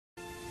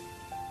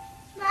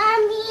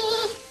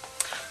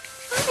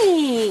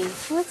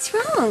What's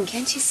wrong?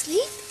 Can't you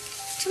sleep?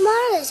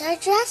 Tomorrow is our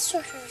dress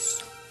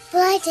rehearsal,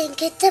 but I didn't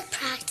get to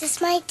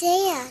practice my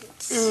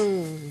dance.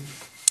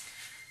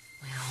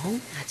 Well,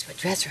 that's what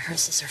dress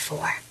rehearsals are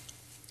for.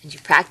 And you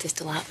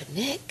practiced a lot with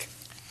Nick.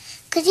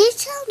 Could you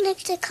tell Nick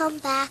to come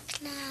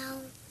back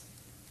now?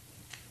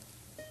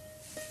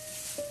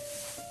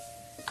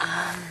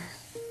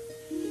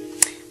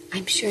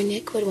 I'm sure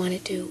Nick would want to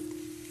do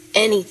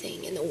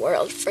anything in the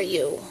world for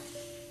you.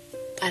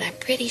 But I'm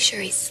pretty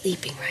sure he's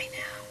sleeping right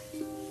now.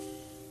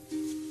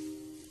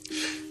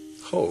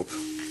 Hope,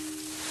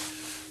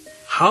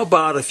 how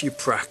about if you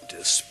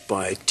practice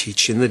by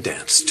teaching the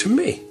dance to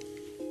me?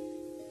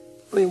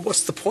 I mean,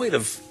 what's the point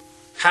of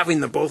having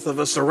the both of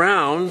us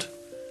around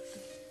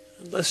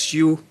unless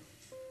you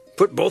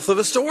put both of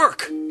us to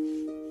work?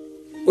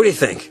 What do you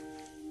think?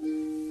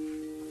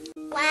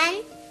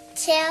 1,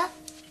 2,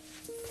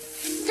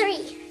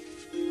 3.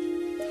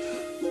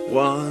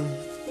 1,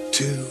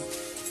 2,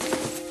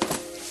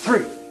 3.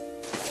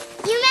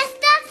 You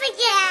messed up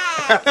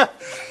again.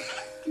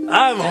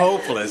 I'm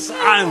hopeless.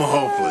 I'm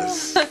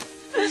hopeless. I'm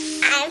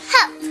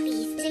Hope.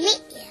 Pleased to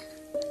meet you.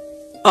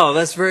 Oh,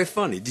 that's very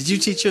funny. Did you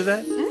teach her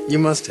that? You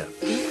must have.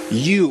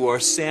 You are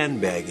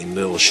sandbagging,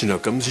 little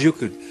schnookums.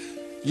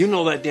 You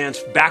know that dance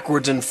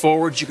backwards and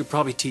forwards. You could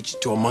probably teach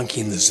it to a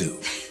monkey in the zoo.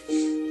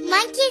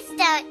 Monkeys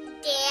don't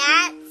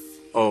dance.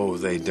 Oh,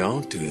 they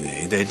don't, do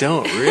they? They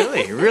don't,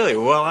 really? Really?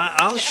 Well,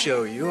 I'll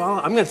show you.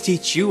 I'm going to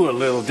teach you a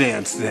little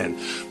dance then.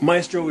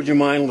 Maestro, would you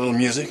mind a little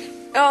music?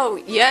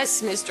 Oh,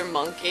 yes, Mr.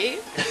 Monkey.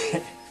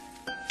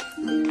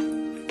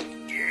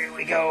 Here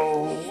we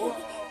go.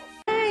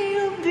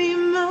 You'll be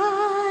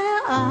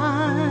my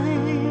eyes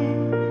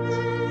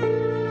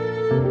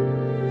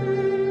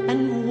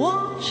and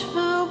watch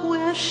her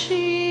where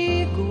she